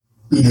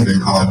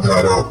Beginning Odd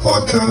Dad Out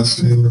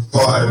podcast in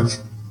 5,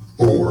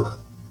 4,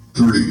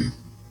 3,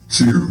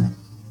 2,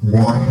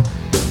 1.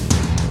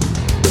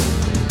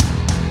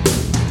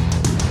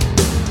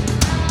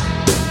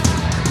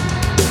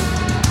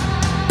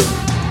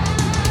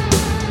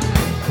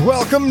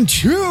 Welcome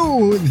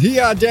to the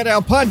Odd Dad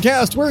Out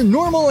podcast, where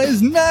normal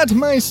is not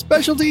my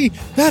specialty.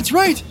 That's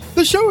right,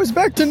 the show is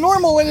back to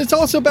normal, and it's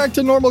also back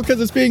to normal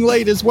because it's being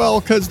late as well,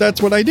 because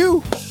that's what I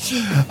do.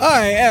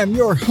 I am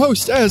your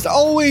host, as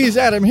always,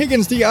 Adam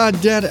Higgins, the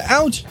Odd Dad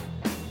Out.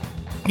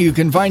 You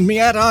can find me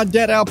at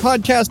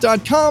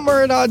oddadoutpodcast.com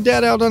or at Odd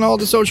Dad Out on all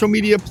the social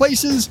media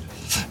places.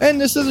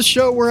 And this is a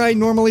show where I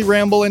normally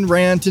ramble and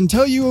rant and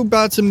tell you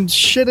about some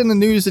shit in the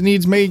news that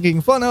needs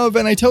making fun of,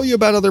 and I tell you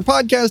about other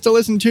podcasts to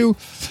listen to.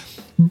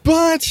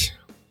 But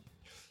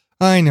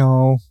I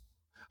know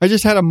I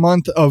just had a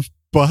month of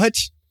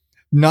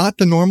not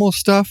the normal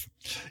stuff.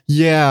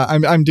 Yeah,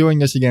 I'm doing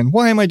this again.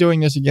 Why am I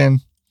doing this again?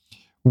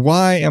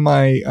 Why am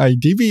I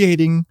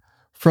deviating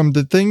from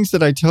the things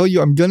that I tell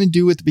you I'm going to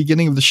do at the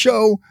beginning of the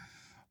show?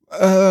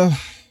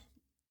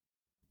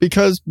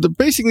 Because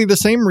basically the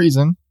same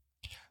reason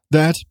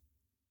that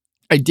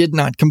I did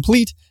not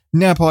complete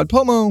Napod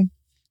Pomo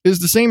is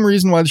the same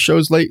reason why the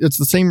show's late. It's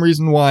the same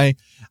reason why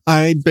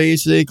I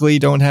basically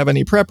don't have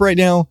any prep right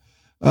now.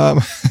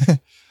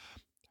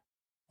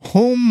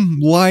 Home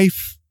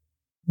life,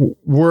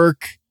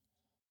 work,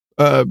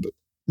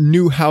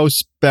 new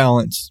house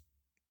balance.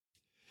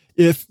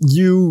 If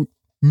you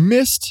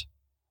missed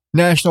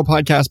National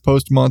Podcast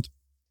Post Month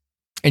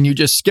and you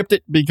just skipped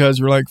it because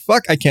you're like,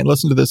 fuck, I can't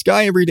listen to this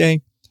guy every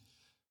day.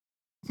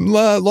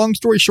 Long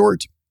story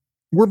short,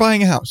 we're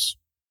buying a house.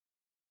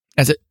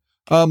 That's it.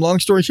 Long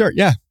story short,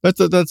 yeah,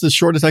 that's as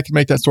short as I can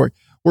make that story.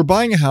 We're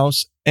buying a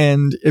house,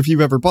 and if you've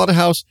ever bought a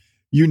house,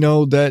 you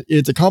know that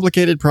it's a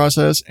complicated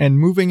process, and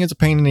moving is a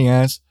pain in the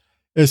ass,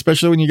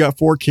 especially when you got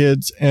 4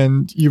 kids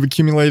and you've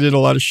accumulated a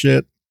lot of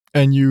shit,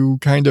 and you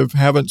kind of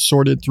haven't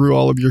sorted through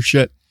all of your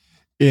shit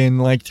in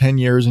like 10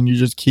 years, and you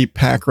just keep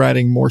pack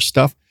ratting more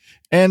stuff.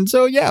 And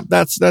so, yeah,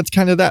 that's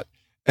kind of that.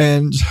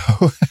 And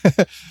so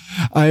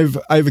I've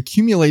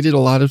accumulated a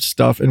lot of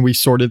stuff, and we've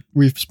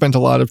spent a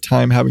lot of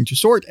time having to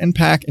sort and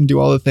pack and do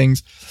all the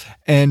things.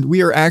 And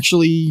we are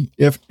actually,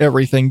 if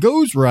everything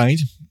goes right,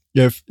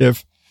 if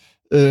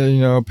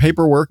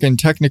paperwork and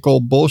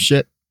technical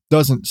bullshit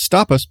doesn't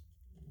stop us,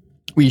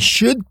 we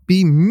should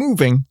be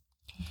moving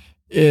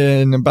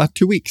in about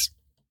 2 weeks.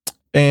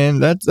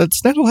 And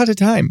that's not a lot of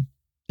time.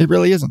 It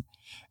really isn't.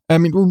 I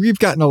mean, we've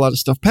gotten a lot of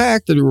stuff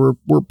packed, and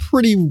we're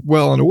pretty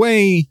well on the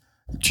way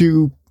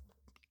to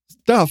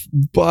stuff,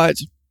 but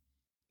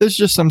there's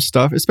just some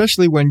stuff,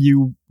 especially when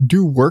you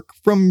do work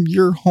from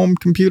your home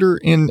computer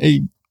in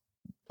a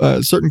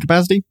certain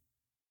capacity,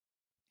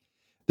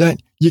 that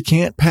you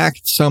can't pack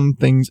some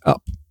things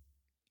up.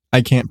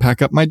 I can't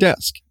pack up my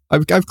desk.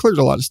 I've cleared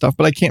a lot of stuff,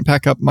 but I can't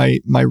pack up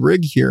my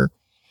rig here,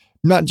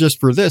 not just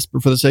for this,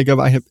 but for the sake of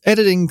I have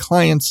editing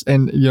clients,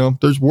 and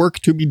there's work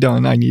to be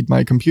done. I need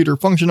my computer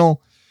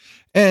functional,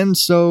 and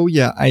so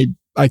yeah,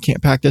 I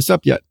can't pack this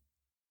up yet.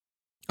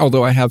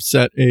 Although I have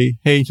set hey,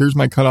 here's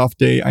my cutoff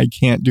day. I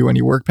can't do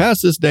any work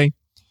past this day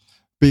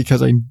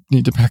because I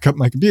need to pack up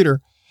my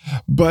computer.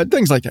 But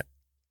things like that.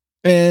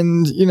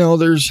 And,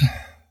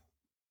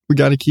 we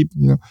got to keep,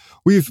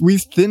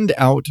 we've thinned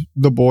out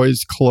the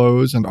boys'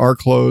 clothes and our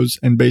clothes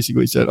and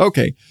basically said,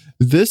 okay,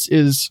 this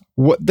is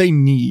what they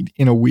need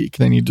in a week.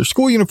 They need their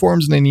school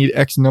uniforms, and they need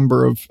X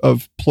number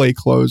of play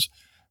clothes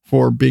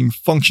for being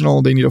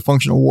functional. They need a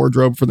functional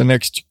wardrobe for the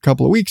next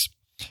couple of weeks.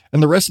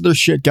 And the rest of their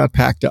shit got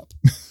packed up.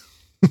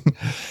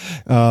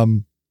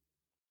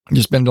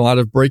 Just spend a lot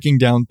of breaking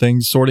down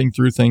things, sorting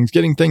through things,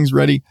 getting things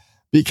ready,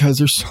 because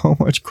there's so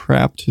much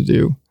crap to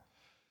do.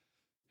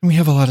 And we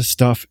have a lot of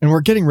stuff, and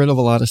we're getting rid of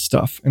a lot of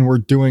stuff, and we're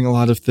doing a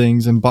lot of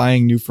things and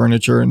buying new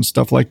furniture and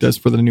stuff like this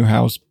for the new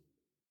house.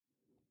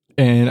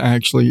 And I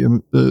actually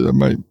I'm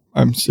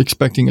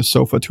expecting a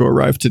sofa to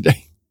arrive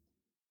today.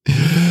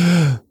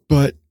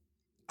 But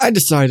I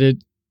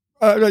decided,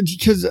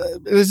 because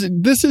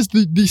this is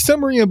the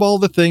summary of all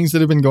the things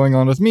that have been going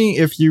on with me.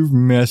 If you've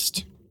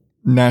missed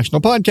National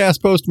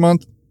Podcast Post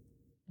Month,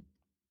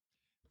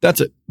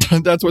 that's it.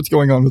 That's what's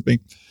going on with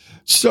me.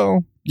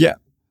 So yeah,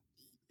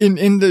 in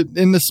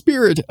the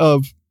spirit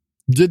of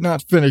did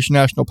not finish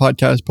National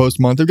Podcast Post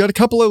Month, I've got a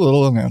couple of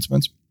little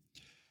announcements.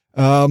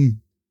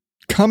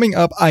 Coming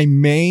up, I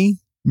may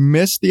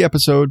miss the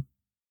episode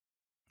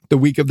the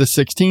week of the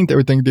 16th. I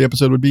would think the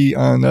episode would be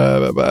on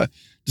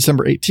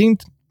December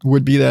 18th.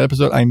 Would be that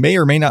episode. I may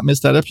or may not miss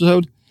that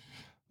episode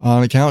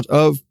on account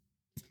of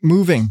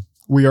moving.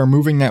 We are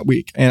moving that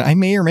week, and I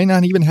may or may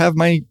not even have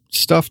my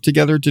stuff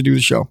together to do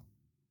the show.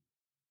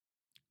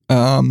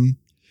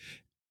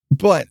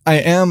 But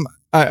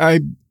I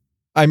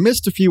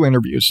missed a few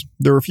interviews.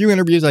 There were a few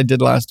interviews I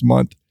did last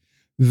month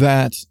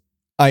that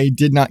I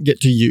did not get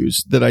to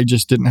use, that I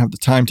just didn't have the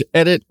time to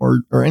edit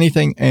or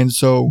anything. And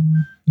so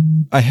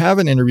I have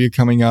an interview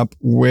coming up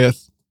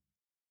with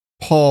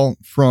Paul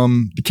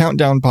from the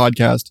Countdown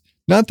podcast.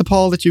 Not the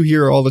Paul that you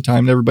hear all the time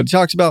and everybody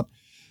talks about.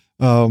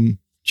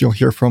 you'll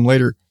hear from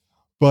later,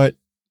 but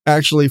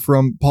actually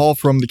from Paul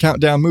from the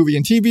Countdown Movie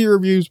and TV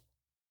Reviews.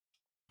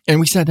 And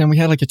we sat down, we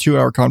had like a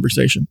 2-hour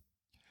conversation.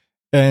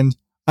 And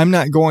I'm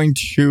not going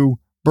to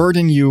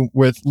burden you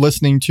with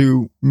listening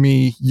to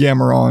me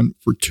yammer on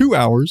for 2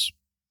 hours,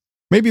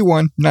 maybe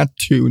 1, not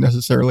 2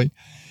 necessarily.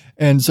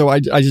 And so I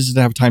just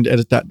didn't have time to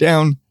edit that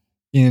down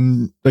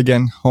in,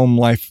 again, home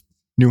life,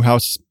 new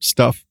house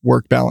stuff,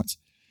 work balance.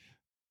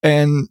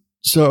 And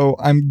so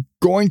I'm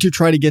going to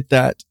try to get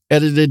that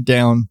edited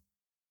down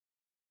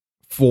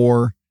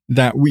for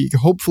that week.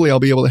 Hopefully I'll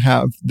be able to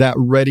have that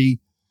ready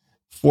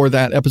for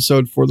that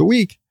episode for the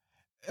week,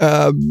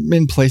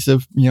 in place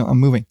of, I'm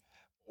moving.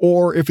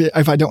 Or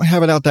if I don't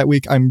have it out that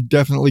week, I'm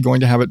definitely going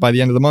to have it by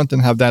the end of the month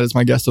and have that as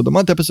my guest of the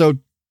month episode.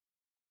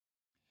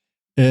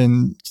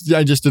 And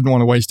I just didn't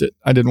want to waste it.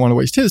 I didn't want to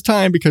waste his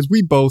time because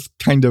we both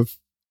kind of,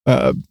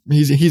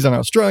 he's in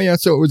Australia.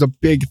 So it was a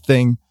big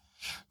thing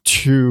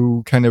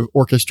to kind of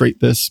orchestrate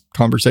this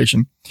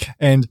conversation.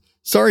 And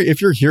sorry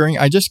if you're hearing,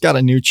 I just got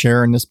a new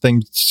chair and this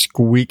thing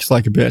squeaks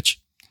like a bitch.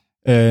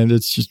 And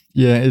it's just,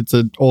 it's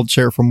an old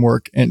chair from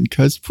work and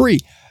cause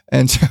free.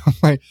 And so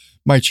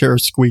my chair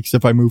squeaks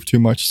if I move too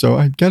much. So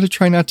I've got to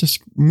try not to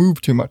move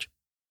too much.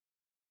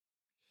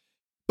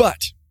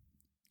 But,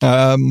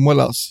 what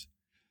else?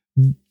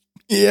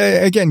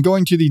 Yeah, again,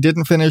 going to the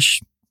didn't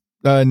finish,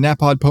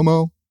 Napod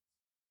Pomo.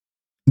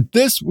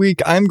 This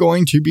week, I'm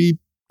going to be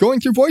going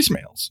through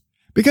voicemails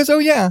because,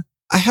 I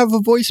have a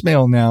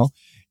voicemail now.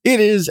 It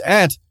is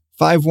at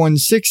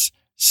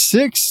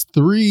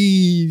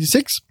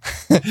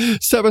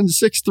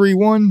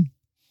 516-636-7631.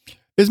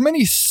 As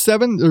many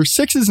 7 or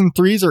 6s and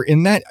 3s are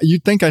in that,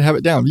 you'd think I'd have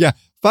it down. Yeah,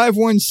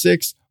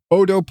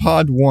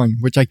 516-ODOPOD1,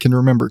 which I can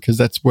remember because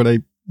that's what I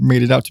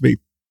made it out to be.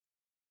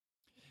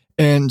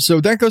 And so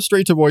that goes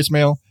straight to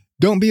voicemail.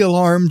 Don't be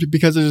alarmed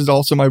because it is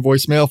also my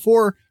voicemail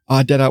for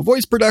Dead Out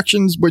Voice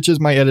Productions, which is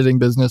my editing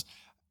business.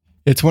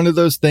 It's one of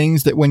those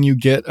things that when you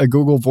get a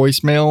Google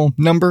voicemail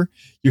number,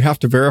 you have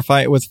to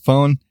verify it with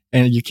phone,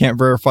 and you can't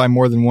verify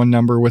more than one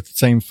number with the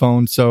same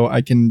phone. So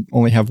I can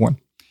only have one.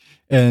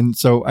 And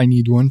so I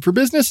need one for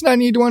business and I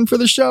need one for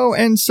the show.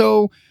 And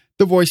so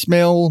the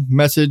voicemail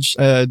message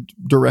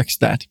directs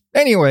that.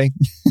 Anyway,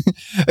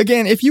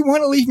 again, if you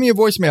want to leave me a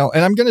voicemail,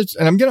 and I'm going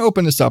to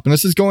open this up, and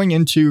this is going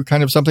into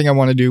kind of something I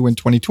want to do in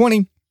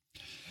 2020,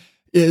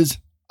 is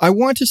I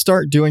want to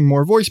start doing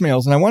more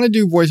voicemails. And I want to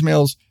do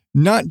voicemails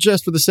not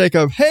just for the sake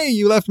of, hey,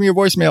 you left me a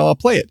voicemail, I'll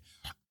play it.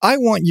 I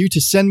want you to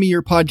send me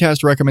your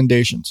podcast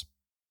recommendations.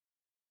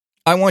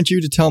 I want you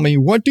to tell me,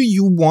 what do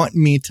you want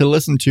me to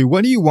listen to?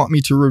 What do you want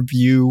me to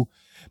review?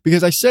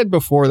 Because I said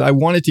before that I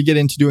wanted to get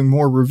into doing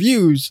more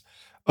reviews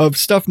of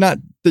stuff, not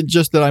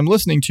just that I'm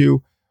listening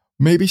to,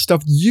 maybe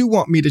stuff you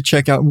want me to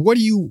check out. What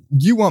do you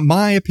want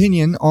my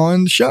opinion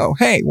on the show?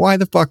 Hey, why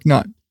the fuck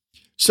not?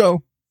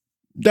 So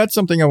that's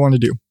something I want to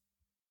do.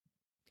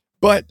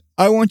 But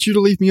I want you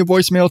to leave me a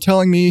voicemail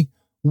telling me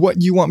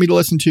what you want me to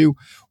listen to,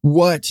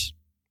 what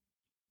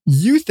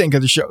you think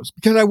of the shows,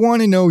 because I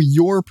want to know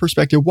your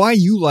perspective, why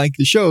you like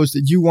the shows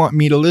that you want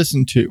me to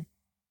listen to.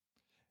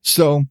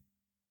 So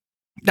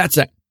that's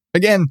it.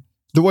 Again,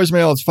 the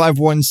voicemail is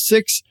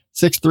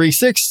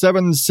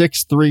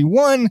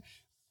 516-636-7631,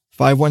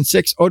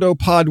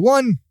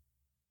 516-ODOPOD1.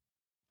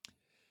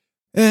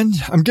 And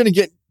I'm going to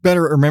get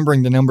better at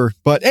remembering the number.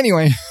 But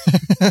anyway,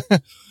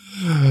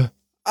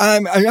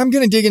 I'm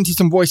going to dig into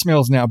some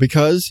voicemails now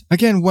because,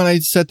 again, when I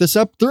set this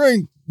up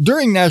during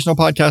National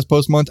Podcast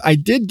Post Month, I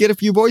did get a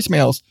few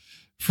voicemails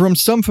from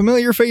some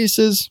familiar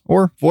faces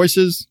or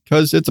voices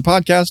because it's a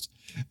podcast.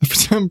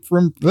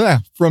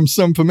 From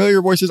some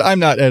familiar voices. I'm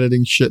not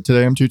editing shit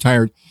today. I'm too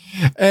tired.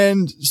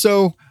 And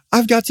so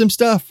I've got some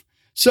stuff.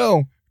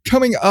 So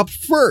coming up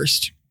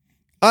first,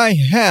 I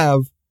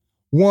have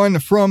one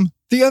from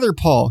the other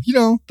Paul.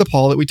 The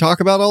Paul that we talk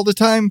about all the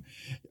time.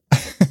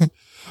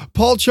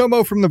 Paul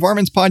Chomo from the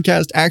Varmints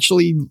podcast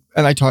actually,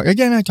 and I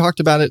talked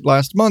about it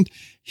last month.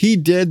 He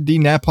did the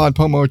Napod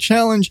Pomo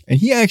challenge and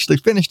he actually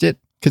finished it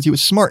because he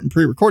was smart and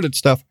pre-recorded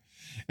stuff.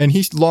 And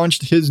he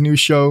launched his new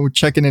show,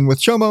 Checking In with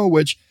Chomo,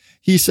 which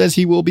he says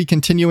he will be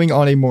continuing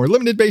on a more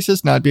limited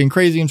basis, not being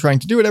crazy and trying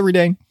to do it every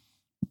day.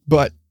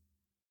 But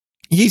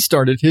he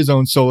started his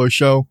own solo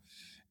show.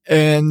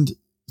 And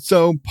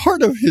so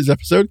part of his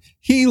episode,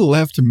 he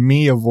left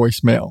me a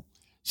voicemail.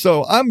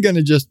 So I'm going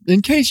to just,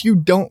 in case you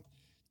don't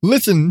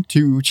listen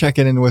to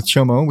Checking In with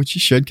Chomo, which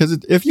you should, because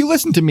if you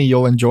listen to me,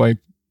 you'll enjoy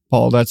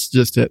Paul. That's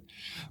just it.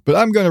 But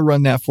I'm going to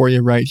run that for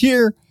you right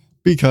here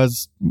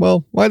because,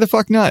 well, why the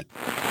fuck not?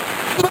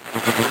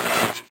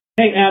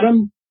 Hey,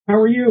 Adam, how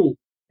are you?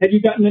 Have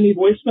you gotten any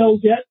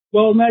voicemails yet?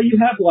 Well, now you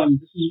have one.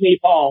 This is me,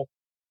 Paul.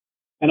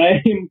 And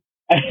I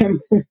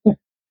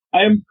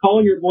am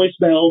calling your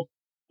voicemail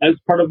as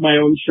part of my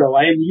own show.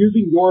 I am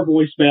using your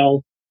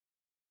voicemail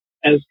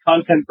as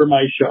content for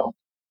my show.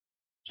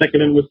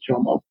 Checking In with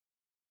Chomo.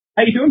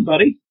 How you doing,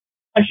 buddy?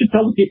 I should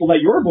tell the people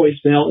that your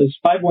voicemail is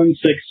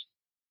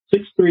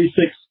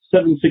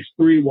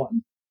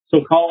 516-636-7631.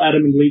 So call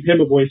Adam and leave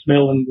him a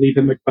voicemail and leave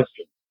him a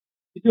question.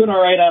 You doing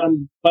all right,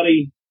 Adam,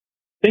 buddy?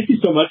 thank you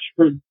so much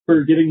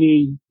for giving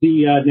me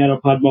the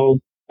NanoPodmo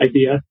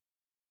idea.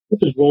 It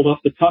just rolled off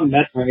the tongue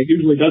that time. It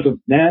usually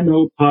doesn't.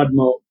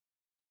 NanoPodmo.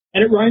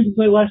 And it rhymes with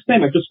my last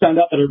name. I just found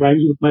out that it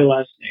rhymes with my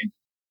last name.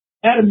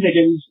 Adam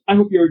Higgins, I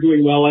hope you're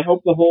doing well. I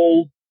hope the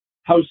whole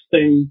house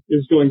thing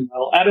is going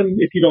well. Adam,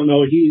 if you don't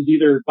know, he's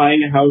either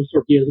buying a house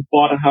or he has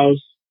bought a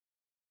house.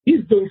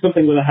 He's doing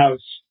something with a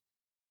house.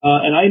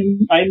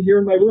 And I'm here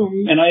in my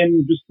room and I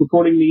am just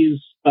recording these,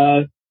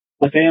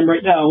 like I am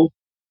right now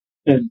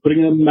and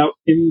putting them out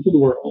into the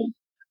world.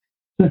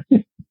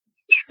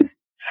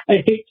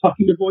 I hate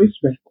talking to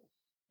voicemail.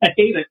 I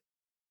hate it.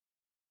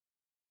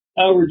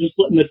 We're just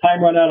letting the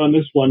time run out on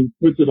this one.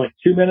 What's it, like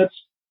 2 minutes?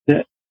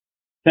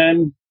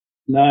 10,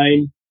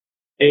 9,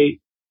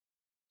 8,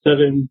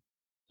 7,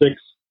 6,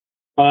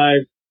 5,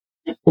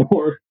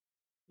 4,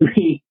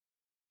 3,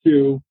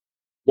 2,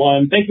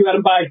 1. Thank you,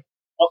 Adam. Bye.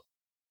 Oh,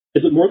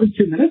 is it more than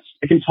 2 minutes?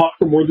 I can talk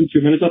for more than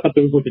 2 minutes? I thought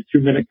there was like a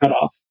 2-minute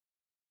cutoff.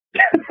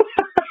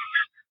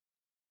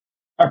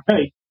 All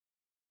right.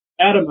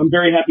 Adam, I'm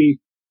very happy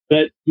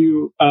that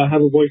you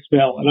have a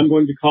voicemail, and I'm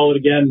going to call it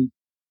again,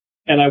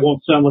 and I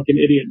won't sound like an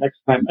idiot next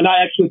time. And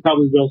I actually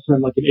probably will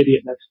sound like an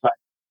idiot next time,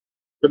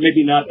 but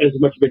maybe not as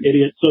much of an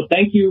idiot. So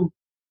thank you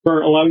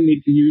for allowing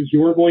me to use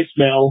your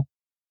voicemail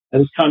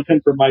as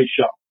content for my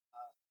show.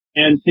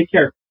 And take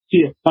care. See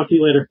you. Talk to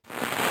you later.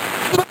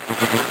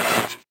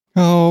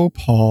 Oh,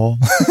 Paul.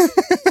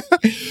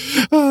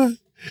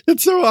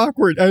 It's so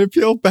awkward. I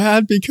feel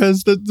bad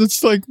because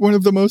that's like one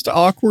of the most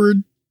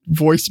awkward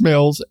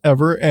voicemails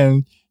ever.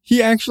 And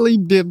he actually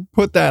did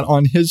put that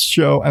on his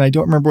show. And I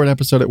don't remember what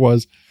episode it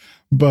was,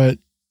 but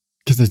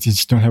because I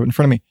just don't have it in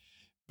front of me.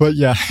 But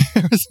yeah,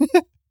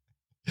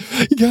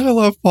 you gotta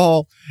love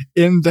Paul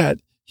in that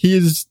he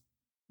is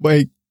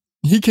like,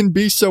 he can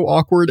be so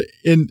awkward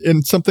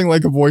in something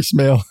like a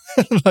voicemail.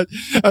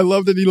 I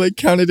love that he like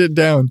counted it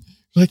down.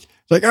 Like,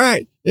 all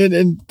right,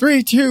 in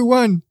 3, 2,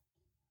 1.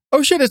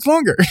 Oh shit, it's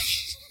longer.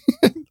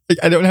 Like,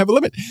 I don't have a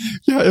limit.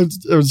 Yeah,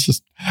 it was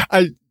just,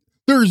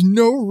 there's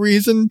no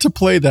reason to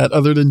play that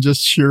other than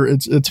just sure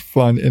it's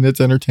fun and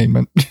it's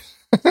entertainment.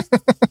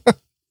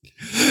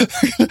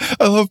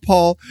 I love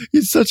Paul.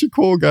 He's such a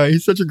cool guy.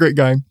 He's such a great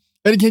guy.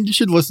 And again, you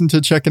should listen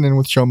to Checking In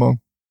with Chomo.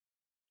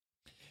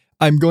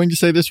 I'm going to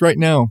say this right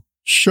now.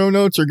 Show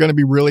notes are going to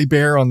be really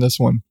bare on this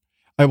one.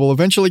 I will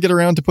eventually get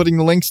around to putting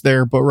the links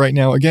there, but right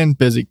now, again,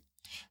 busy.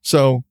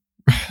 So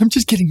I'm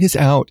just getting this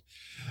out.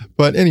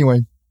 But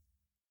anyway,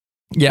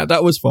 yeah,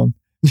 that was fun.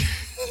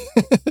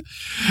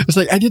 It's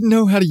like, I didn't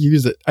know how to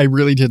use it. I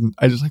really didn't.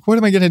 I was like, what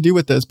am I going to do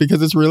with this?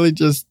 Because it's really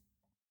just,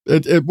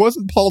 it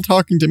wasn't Paul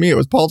talking to me. It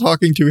was Paul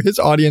talking to his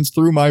audience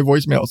through my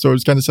voicemail. So it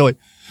was kind of silly.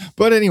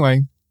 But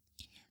anyway,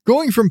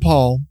 going from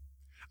Paul,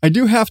 I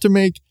do have to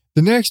make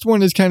the next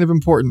one is kind of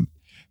important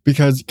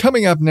because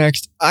coming up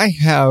next, I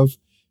have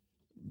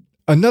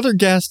another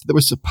guest that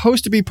was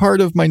supposed to be part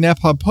of my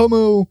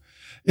NanoPodmo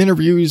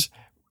interviews.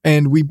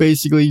 And we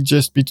basically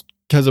just,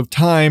 because of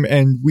time,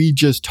 and we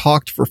just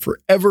talked for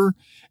forever.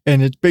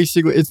 And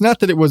it's not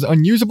that it was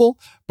unusable,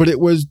 but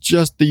it was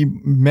just the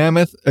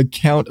mammoth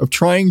account of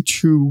trying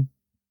to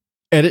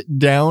edit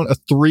down a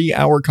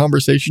 3-hour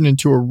conversation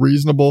into a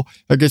reasonable,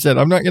 like I said,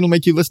 I'm not going to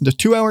make you listen to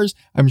 2 hours.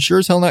 I'm sure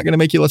as hell not going to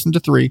make you listen to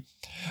 3.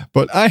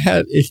 But I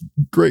had a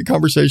great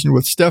conversation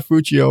with Steph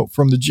Fuccio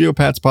from the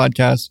Geopats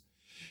podcast.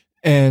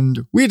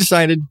 And we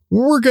decided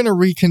we're going to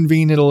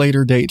reconvene at a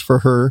later date for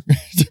her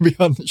to be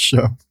on the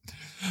show.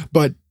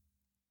 But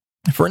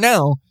for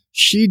now,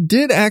 she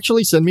did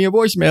actually send me a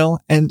voicemail,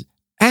 and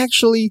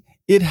actually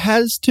it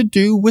has to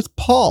do with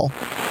Paul.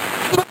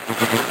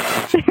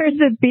 There's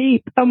a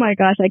beep. Oh my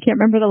gosh, I can't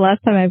remember the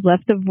last time I've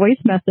left a voice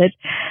message.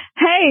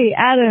 Hey,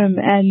 Adam,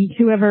 and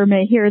whoever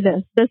may hear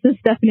this. This is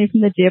Stephanie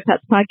from the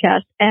Geopats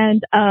podcast.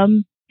 And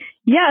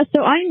yeah,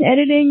 so I'm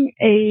editing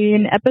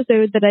an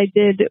episode that I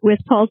did with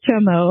Paul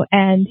Chomo,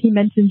 and he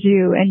mentioned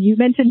you, and you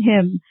mentioned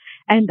him.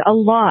 And a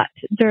lot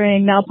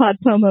during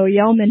NanoPodmo,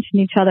 y'all mention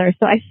each other.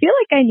 So I feel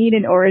like I need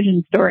an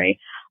origin story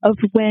of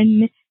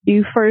when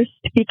you first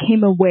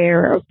became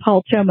aware of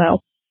Paul Chomo.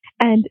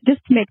 And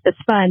just to make this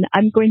fun,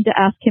 I'm going to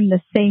ask him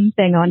the same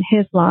thing on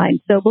his line.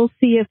 So we'll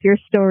see if your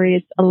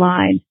stories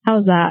align.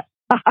 How's that?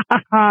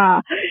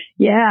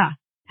 Yeah.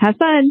 Have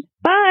fun.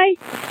 Bye.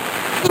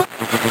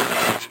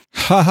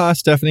 Haha,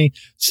 Stephanie.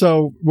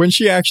 So when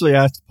she actually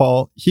asked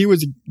Paul, he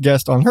was a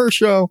guest on her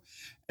show,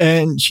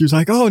 and she was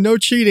like, oh, no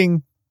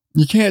cheating.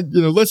 You can't,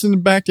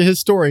 listen back to his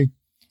story.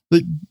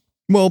 Like,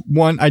 well,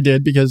 one, I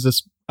did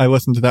because I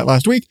listened to that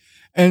last week.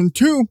 And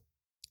two,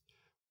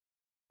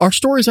 our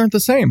stories aren't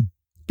the same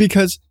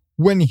because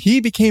when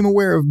he became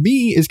aware of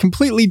me is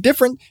completely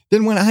different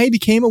than when I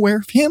became aware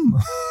of him.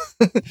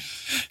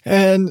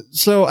 And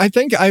so I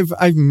think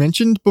I've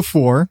mentioned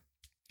before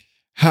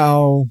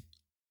how,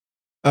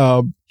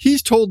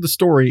 he's told the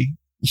story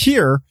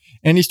here,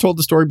 and he's told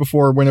the story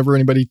before whenever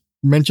anybody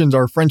mentions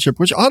our friendship,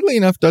 which oddly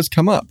enough does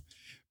come up.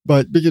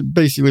 But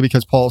basically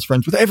because Paul's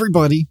friends with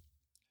everybody.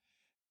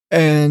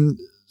 And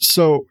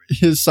so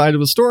his side of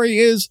the story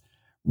is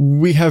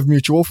we have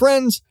mutual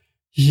friends.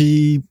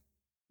 He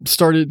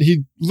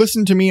he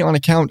listened to me on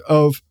account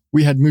of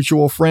we had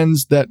mutual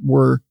friends that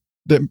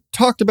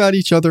talked about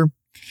each other.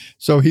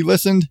 So he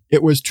listened.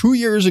 It was 2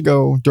 years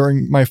ago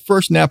during my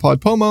first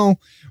Napod Pomo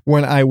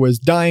when I was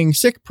dying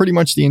sick pretty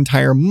much the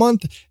entire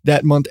month.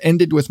 That month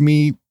ended with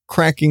me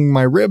cracking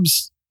my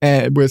ribs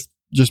with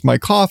just my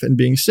cough and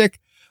being sick.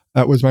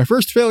 That was my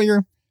first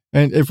failure.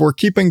 And if we're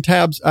keeping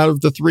tabs out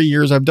of the 3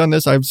 years I've done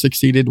this, I've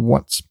succeeded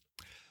once.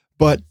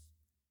 But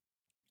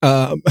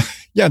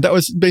yeah, that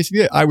was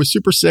basically it. I was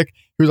super sick.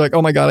 He was like,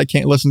 oh my God, I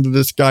can't listen to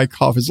this guy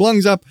cough his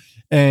lungs up.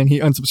 And he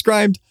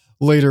unsubscribed.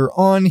 Later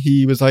on,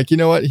 he was like, you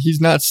know what?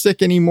 He's not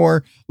sick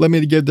anymore. Let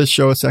me give this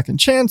show a second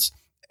chance.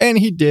 And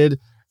he did.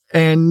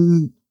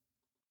 And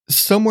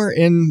somewhere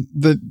in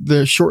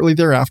the shortly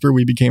thereafter,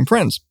 we became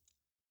friends.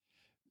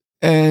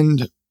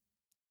 And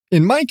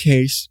in my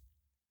case,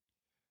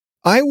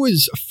 I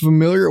was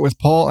familiar with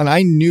Paul and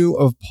I knew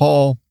of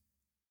Paul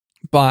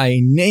by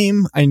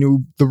name. I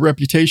knew the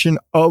reputation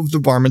of the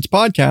Varmints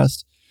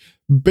podcast,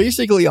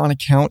 basically on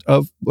account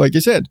of, like I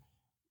said,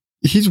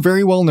 he's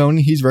very well known.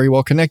 He's very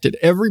well connected.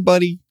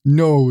 Everybody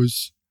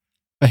knows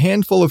a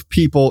handful of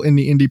people in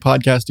the indie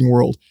podcasting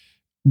world,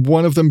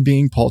 one of them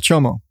being Paul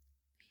Chomo.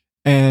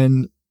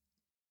 And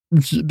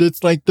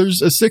it's like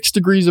there's a 6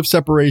 degrees of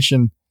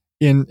separation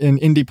in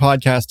indie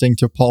podcasting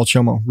to Paul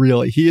Chomo.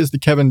 Really, he is the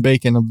Kevin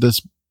Bacon of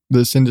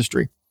this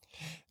industry.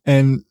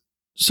 And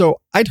so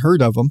I'd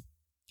heard of him.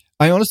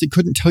 I honestly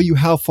couldn't tell you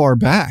how far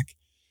back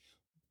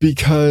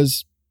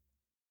because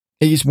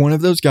he's one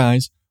of those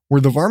guys where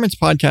the Varmints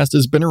podcast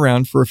has been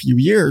around for a few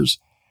years.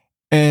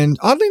 And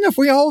oddly enough,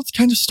 we all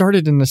kind of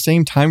started in the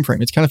same time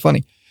frame. It's kind of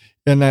funny.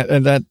 And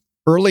that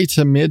early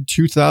to mid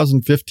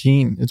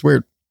 2015. It's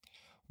weird.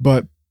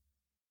 But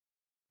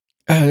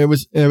it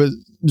was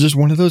just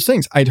one of those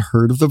things. I'd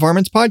heard of the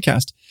Varmints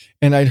podcast.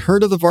 And I'd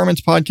heard of the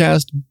Varmints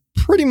podcast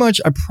pretty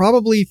much,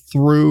 probably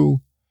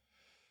through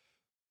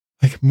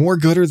like More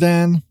Gooder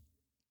Than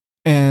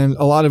and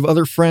a lot of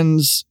other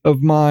friends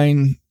of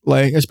mine,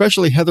 like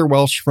especially Heather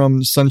Welsh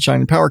from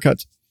Sunshine and Power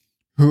Cuts,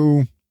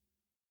 who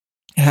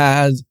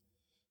has,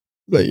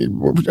 like,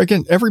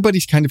 again,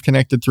 everybody's kind of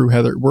connected through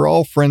Heather. We're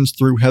all friends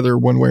through Heather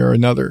one way or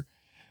another.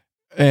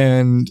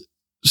 And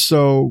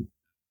so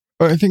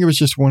I think it was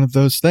just one of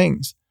those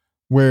things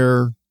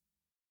where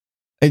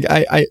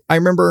I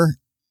remember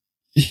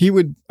he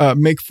would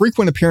make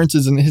frequent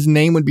appearances and his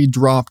name would be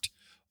dropped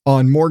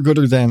on More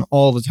Gooder Than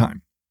all the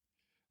time.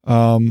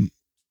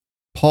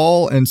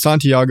 Paul and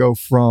Santiago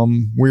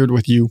from Weird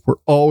With You were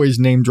always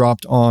name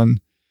dropped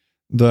on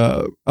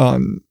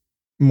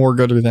More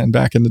Gooder Than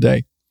back in the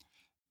day.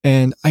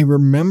 And I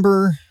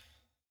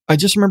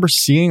just remember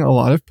seeing a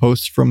lot of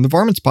posts from the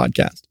Varmints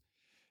podcast.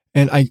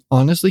 And I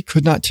honestly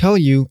could not tell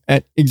you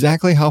at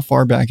exactly how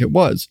far back it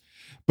was,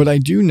 but I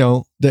do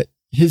know that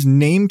his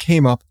name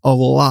came up a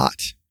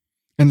lot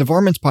and the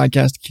Varmints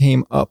podcast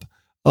came up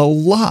a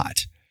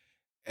lot.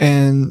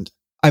 And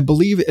I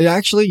believe it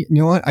actually, you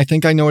know what? I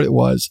think I know what it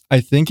was.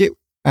 I think it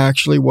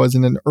actually was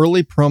in an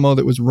early promo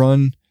that was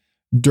run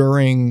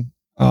during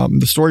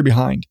the Story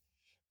Behind,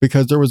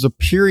 because there was a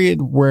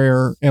period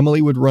where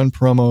Emily would run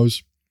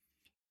promos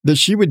that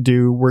she would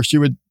do where she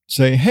would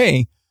say,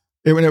 hey,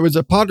 when it was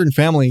a Podern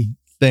Family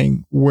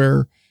thing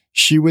where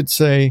she would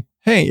say,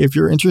 hey, if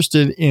you're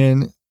interested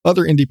in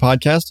other indie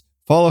podcasts,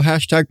 follow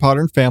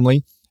 #Podern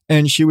Family.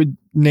 And she would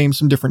name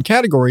some different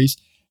categories.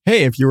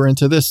 Hey, if you were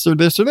into this or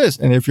this or this,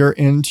 and if you're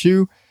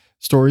into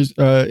stories,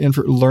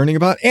 learning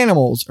about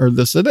animals or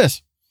this or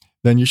this,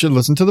 then you should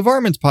listen to the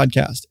Varmints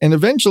podcast. And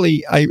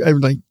eventually I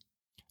was like,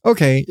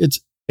 okay, it's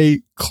a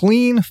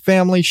clean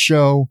family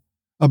show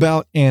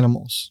about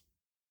animals.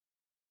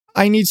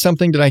 I need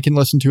something that I can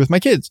listen to with my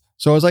kids.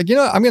 So I was like, you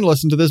know what? I'm going to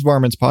listen to this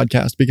Varmints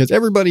podcast because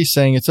everybody's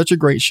saying it's such a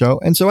great show.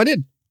 And so I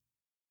did.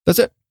 That's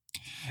it.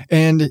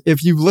 And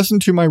if you've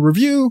listened to my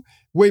review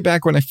way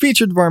back when I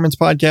featured the Varmints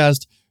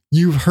podcast,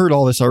 you've heard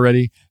all this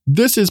already.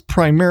 This is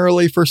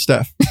primarily for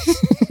Steph.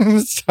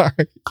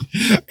 Sorry.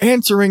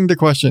 Answering the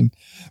question.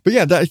 But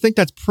yeah, I think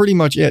that's pretty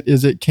much it,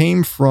 is it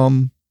came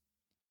from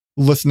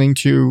listening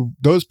to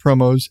those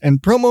promos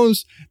and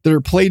promos that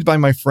are played by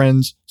my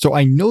friends. So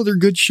I know they're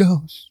good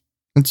shows.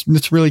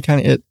 That's really kind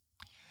of it.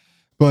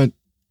 But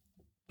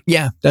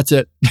yeah, that's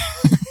it.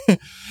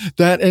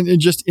 That and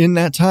just in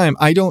that time,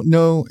 I don't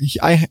know.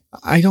 I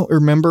don't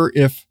remember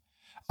if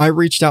I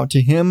reached out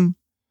to him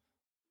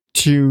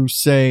to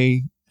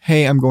say,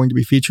 hey, I'm going to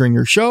be featuring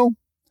your show,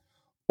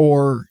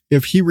 or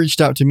if he reached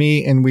out to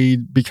me and we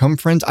become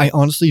friends. I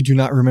honestly do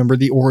not remember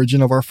the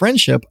origin of our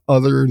friendship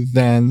other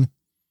than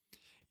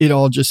it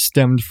all just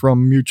stemmed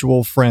from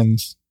mutual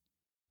friends.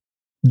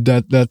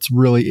 That's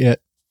really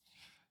it.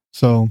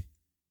 So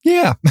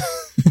yeah.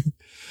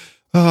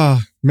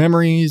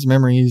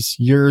 Memories,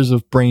 years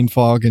of brain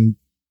fog and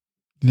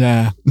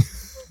nah.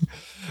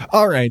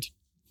 All right.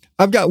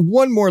 I've got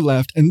one more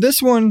left, and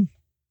this one,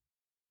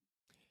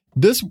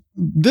 this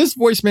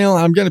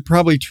voicemail, I'm going to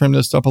probably trim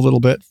this up a little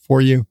bit for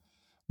you.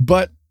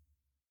 But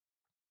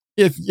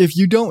if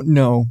you don't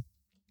know,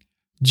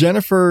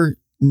 Jennifer,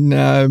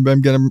 I'm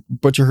going to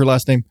butcher her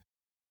last name,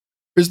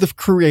 is the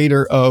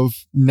creator of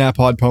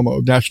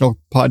NaPodPoMo, National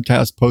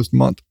Podcast Post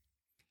Month.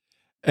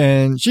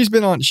 And she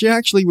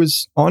actually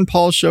was on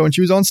Paul's show and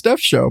she was on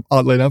Steph's show,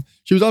 oddly enough.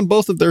 She was on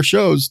both of their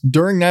shows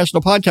during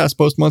National Podcast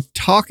Post Month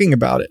talking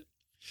about it.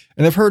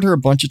 And I've heard her a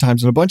bunch of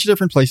times in a bunch of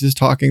different places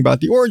talking about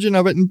the origin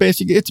of it. And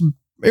basically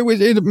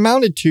it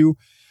amounted to,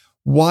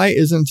 why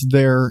isn't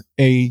there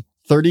a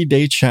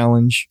 30-day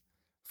challenge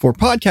for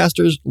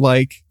podcasters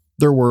like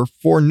there were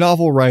for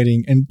novel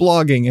writing and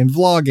blogging and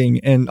vlogging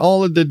and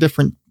all of the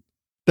different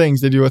things?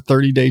 They do a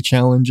 30-day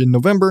challenge in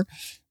November.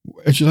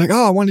 And she's like,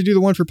 oh, I want to do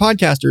the one for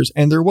podcasters.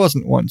 And there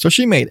wasn't one. So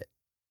she made it.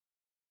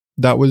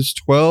 That was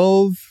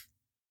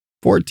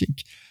 14.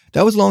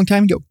 That was a long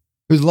time ago.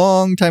 It was a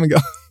long time ago.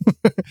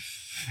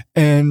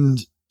 And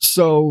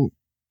so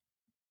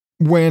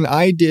when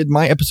I did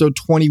my episode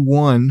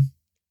 21,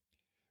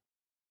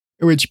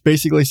 which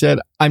basically said,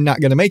 I'm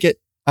not going to make it.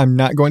 I'm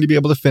not going to be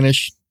able to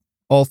finish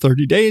all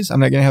 30 days.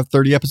 I'm not going to have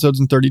 30 episodes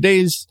in 30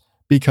 days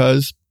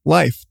because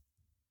life.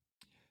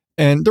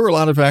 And there were a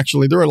lot of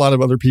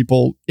other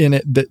people in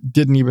it that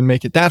didn't even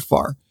make it that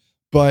far.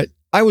 But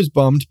I was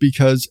bummed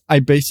because I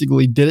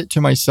basically did it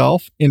to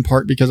myself, in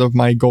part because of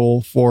my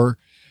goal for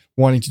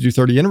wanting to do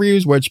 30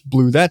 interviews, which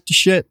blew that to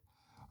shit.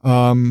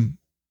 Again,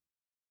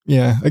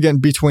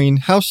 between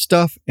house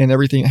stuff and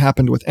everything that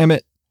happened with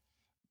Emmett,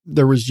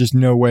 there was just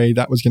no way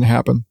that was going to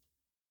happen.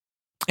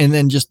 And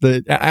then just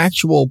the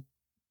actual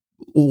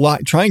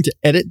trying to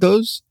edit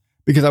those,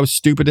 because I was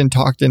stupid and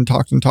talked.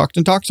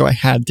 So I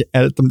had to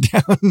edit them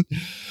down.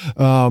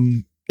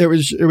 It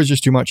was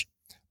just too much.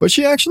 But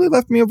she actually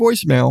left me a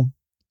voicemail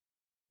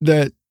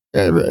that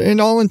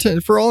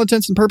for all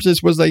intents and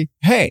purposes was like,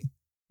 hey,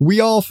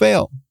 we all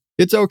fail.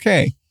 It's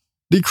okay.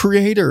 The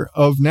creator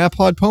of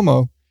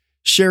NaPodPoMo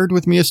shared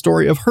with me a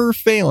story of her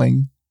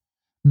failing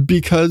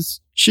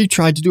because she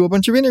tried to do a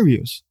bunch of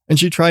interviews and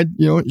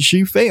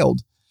she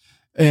failed.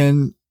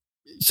 And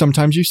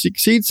sometimes you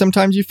succeed,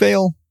 sometimes you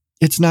fail.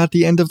 It's not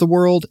the end of the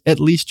world. At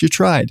least you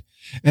tried.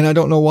 And I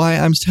don't know why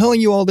I'm telling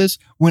you all this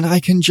when I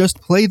can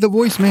just play the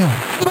voicemail.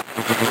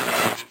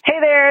 Hey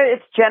there,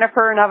 it's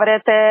Jennifer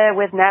Navarrete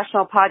with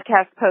National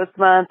Podcast Post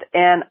Month.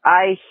 And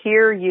I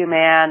hear you,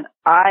 man.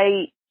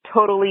 I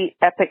totally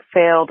epic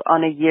failed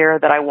on a year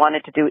that I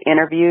wanted to do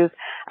interviews.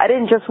 I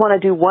didn't just want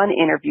to do one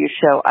interview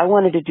show. I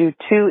wanted to do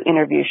 2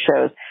 interview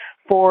shows.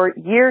 For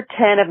year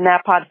 10 of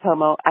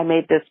NaPodPoMo, I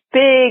made this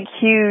big,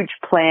 huge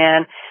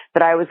plan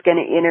that I was going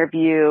to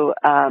interview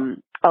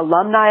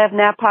alumni of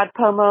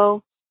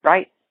NaPodPoMo,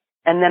 right?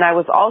 And then I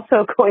was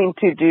also going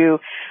to do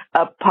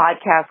a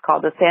podcast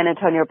called the San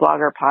Antonio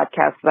Blogger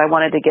Podcast, because I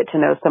wanted to get to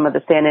know some of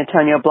the San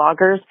Antonio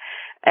bloggers.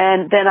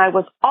 And then I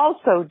was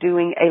also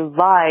doing a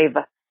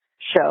live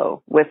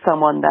show with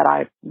someone that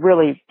I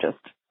really just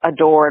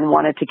adore and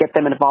wanted to get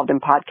them involved in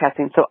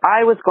podcasting. So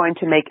I was going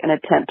to make an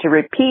attempt to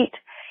repeat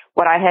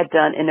what I had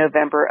done in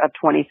November of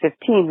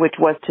 2015, which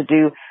was to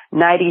do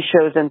 90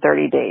 shows in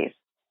 30 days.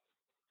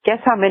 Guess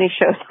how many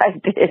shows I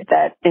did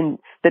that in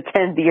the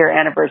 10th year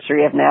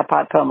anniversary of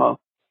NaPodPoMo,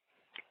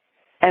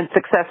 and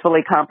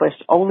successfully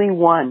accomplished only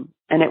one,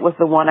 and it was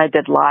the one I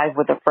did live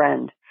with a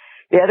friend.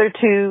 The other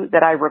 2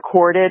 that I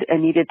recorded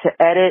and needed to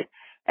edit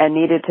and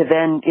needed to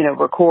then,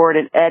 record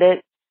and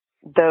edit,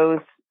 those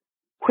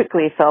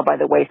quickly fell by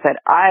the wayside.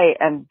 I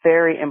am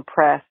very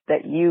impressed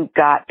that you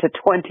got to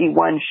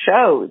 21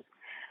 shows.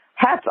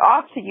 Hats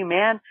off to you,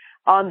 man.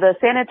 On the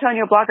San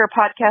Antonio Blogger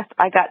Podcast,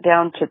 I got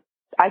down to,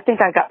 I think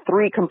I got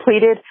 3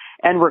 completed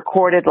and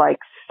recorded like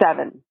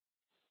 7.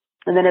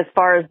 And then as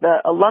far as the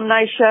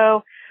alumni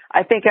show,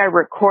 I think I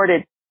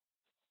recorded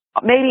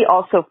maybe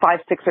also 5,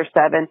 6, or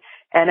 7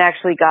 and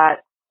actually got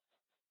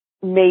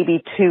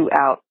maybe 2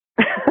 out.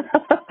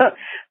 Of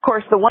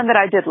course, the one that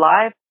I did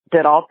live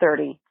did all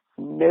 30.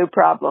 No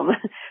problem.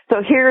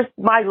 So here's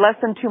my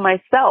lesson to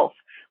myself,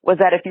 was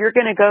that if you're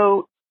going to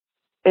go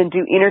and do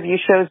interview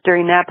shows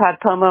during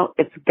NaPodPoMo,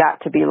 it's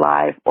got to be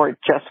live or it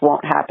just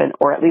won't happen,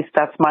 or at least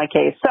that's my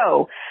case.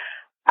 So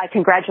I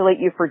congratulate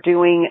you for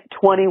doing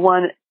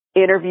 21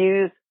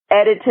 interviews,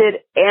 edited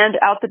and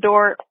out the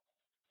door.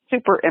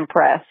 Super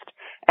impressed.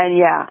 And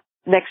yeah,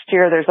 next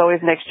year, there's always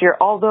next year.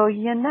 Although,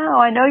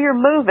 I know you're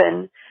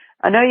moving.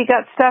 I know you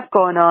got stuff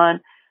going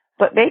on,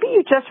 but maybe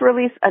you just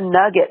release a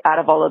nugget out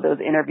of all of those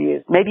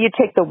interviews. Maybe you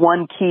take the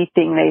one key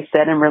thing they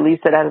said and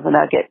release it as a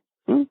nugget.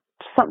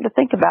 Something to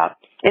think about.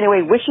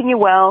 Anyway, wishing you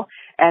well,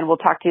 and we'll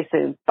talk to you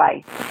soon.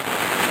 Bye.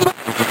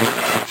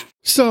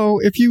 So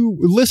if you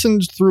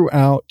listened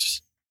throughout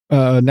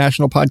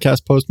National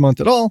Podcast Post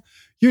Month at all,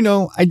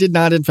 I did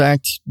not, in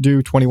fact,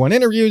 do 21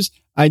 interviews.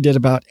 I did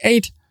about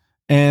 8,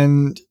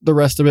 and the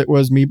rest of it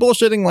was me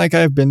bullshitting like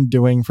I've been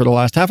doing for the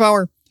last half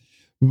hour.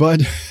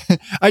 But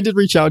I did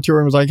reach out to her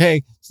and was like,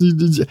 hey,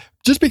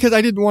 just because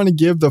I didn't want to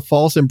give the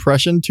false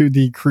impression to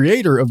the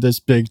creator of this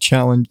big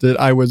challenge that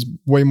I was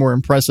way more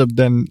impressive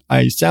than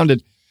I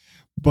sounded.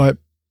 But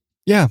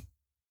yeah,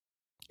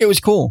 it was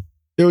cool.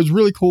 It was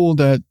really cool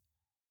that,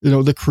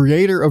 the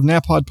creator of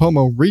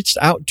NaPodPoMo reached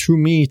out to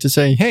me to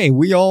say, hey,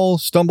 we all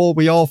stumble,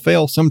 we all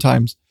fail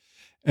sometimes,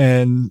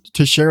 and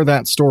to share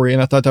that story.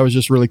 And I thought that was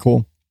just really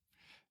cool.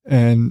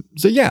 And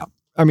so, yeah,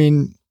 I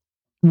mean,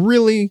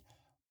 really,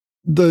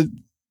 the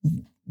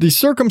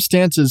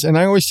circumstances, and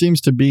I always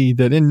seems to be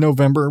that in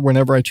November,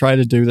 whenever I try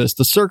to do this,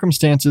 the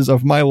circumstances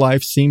of my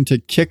life seem to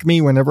kick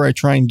me whenever I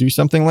try and do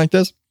something like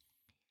this.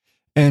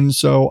 And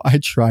so I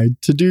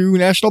tried to do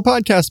National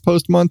Podcast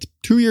Post Month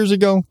 2 years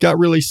ago, got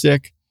really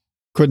sick,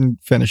 couldn't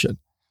finish it.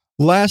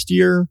 Last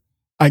year,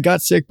 I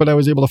got sick, but I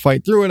was able to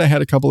fight through it. I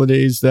had a couple of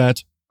days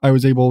that I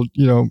was able,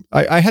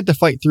 I had to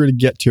fight through to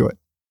get to it.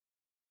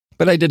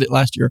 But I did it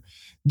last year.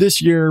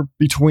 This year,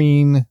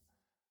 between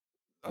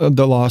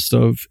the loss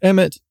of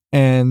Emmett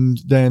and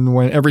then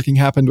when everything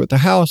happened with the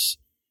house,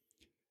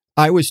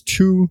 I was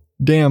too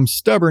damn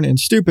stubborn and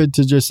stupid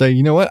to just say,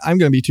 you know what, I'm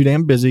going to be too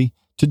damn busy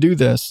to do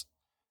this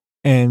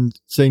and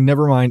say,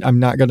 never mind, I'm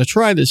not going to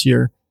try this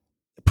year,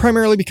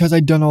 primarily because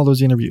I'd done all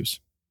those interviews.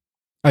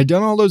 I'd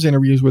done all those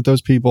interviews with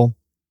those people,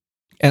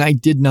 and I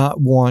did not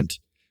want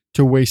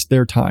to waste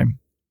their time,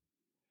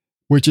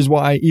 which is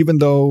why, even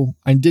though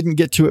I didn't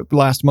get to it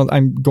last month,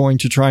 I'm going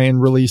to try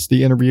and release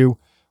the interview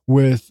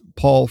with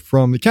Paul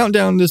from the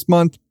Countdown this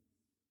month,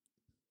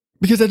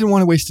 because I didn't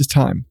want to waste his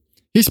time.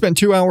 He spent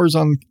 2 hours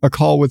on a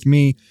call with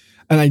me,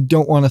 and I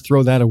don't want to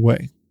throw that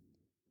away.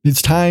 His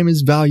time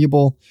is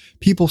valuable.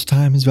 People's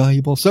time is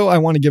valuable. So I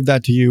want to give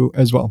that to you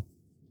as well.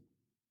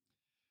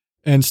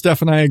 And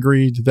Steph and I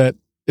agreed that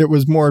it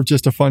was more of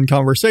just a fun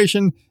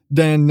conversation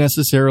than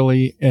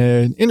necessarily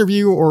an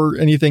interview or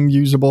anything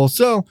usable.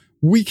 So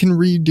we can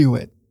redo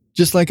it.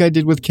 Just like I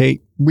did with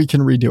Kate, we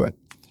can redo it.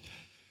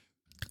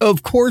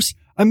 Of course,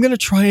 I'm going to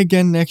try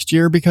again next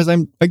year because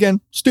I'm,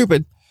 again,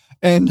 stupid.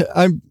 And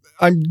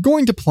I'm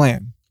going to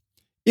plan.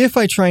 If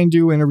I try and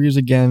do interviews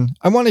again,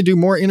 I want to do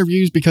more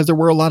interviews because there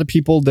were a lot of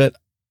people that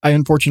I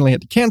unfortunately had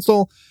to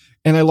cancel.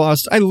 And I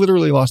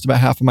literally lost about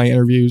half of my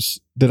interviews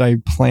that I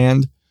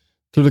planned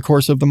through the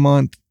course of the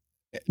month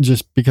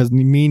just because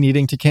me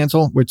needing to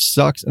cancel, which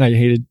sucks. And I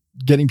hated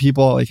getting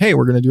people like, hey,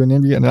 we're going to do an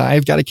interview and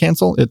I've got to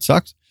cancel. It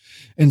sucks.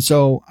 And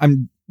so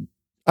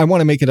I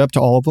want to make it up to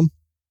all of them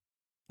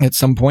at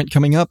some point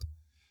coming up.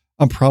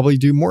 I'll probably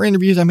do more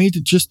interviews. I may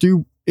just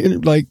do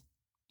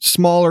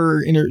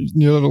smaller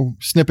little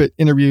snippet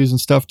interviews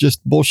and stuff,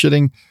 just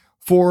bullshitting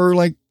for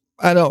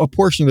a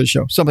portion of the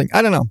show, something.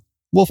 I don't know.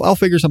 I'll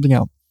figure something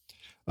out.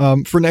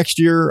 For next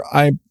year,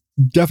 I'm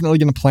definitely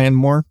going to plan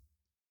more.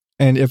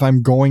 And if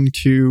I'm going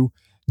to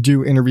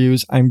do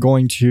interviews, I'm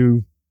going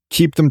to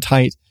keep them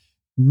tight,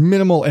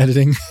 minimal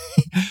editing,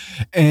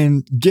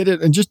 and get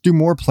it and just do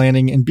more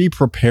planning and be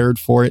prepared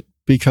for it.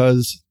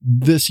 Because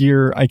this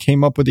year I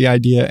came up with the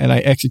idea and I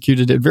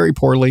executed it very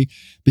poorly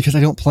because I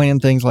don't plan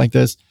things like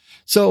this.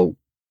 So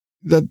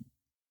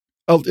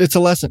it's a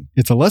lesson.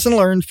 It's a lesson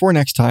learned for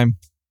next time.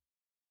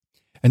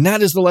 And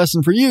that is the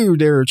lesson for you,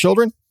 dear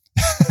children.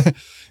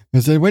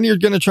 Is that when you're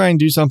going to try and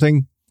do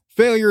something,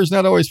 failure is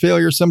not always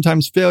failure.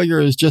 Sometimes failure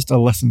is just a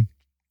lesson.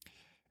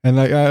 And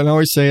I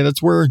always say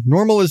that's where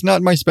normal is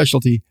not my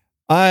specialty.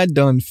 I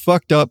done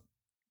fucked up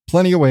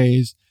plenty of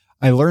ways.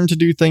 I learned to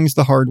do things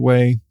the hard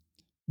way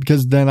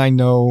because then I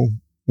know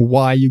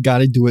why you got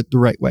to do it the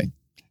right way.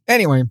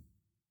 Anyway.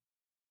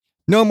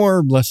 No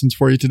more lessons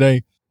for you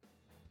today.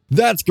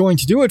 That's going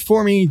to do it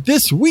for me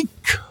this week.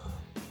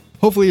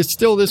 Hopefully it's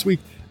still this week.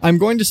 I'm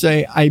going to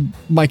say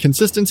my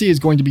consistency is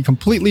going to be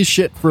completely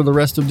shit for the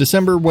rest of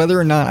December, whether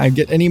or not I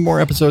get any more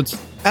episodes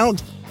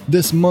out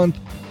this month,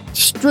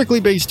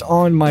 strictly based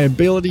on my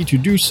ability to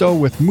do so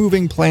with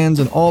moving plans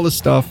and all the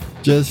stuff.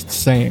 Just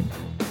saying.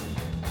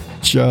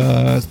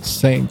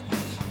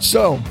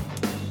 So,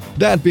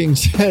 that being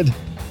said,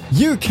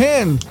 you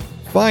can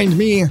find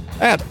me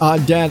at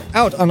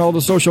OddDadOut on all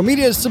the social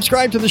medias.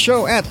 Subscribe to the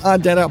show at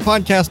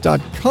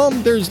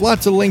OddDadOutPodcast.com. There's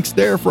lots of links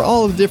there for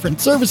all of the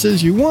different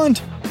services you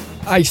want.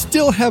 I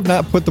still have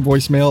not put the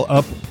voicemail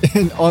up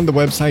on the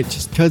website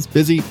just because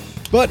busy,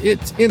 but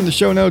it's in the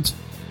show notes.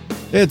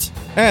 It's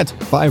at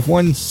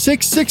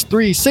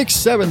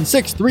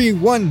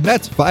 516-663-67631.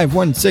 That's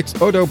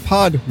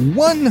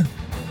 516-ODOPOD1.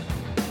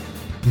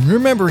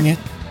 Remembering it.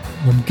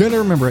 I'm going to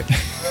remember it.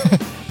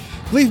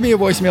 Leave me a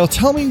voicemail.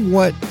 Tell me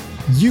what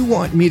you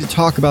want me to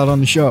talk about on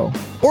the show,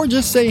 or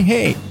just say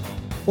hey,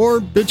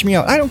 or bitch me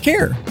out. I don't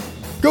care.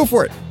 Go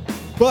for it.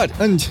 But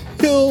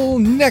until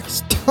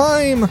next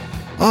time,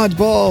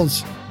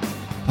 oddballs,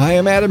 I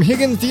am Adam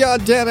Higgins, the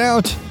Odd Dad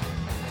Out.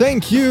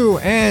 Thank you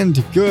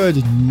and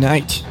good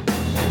night.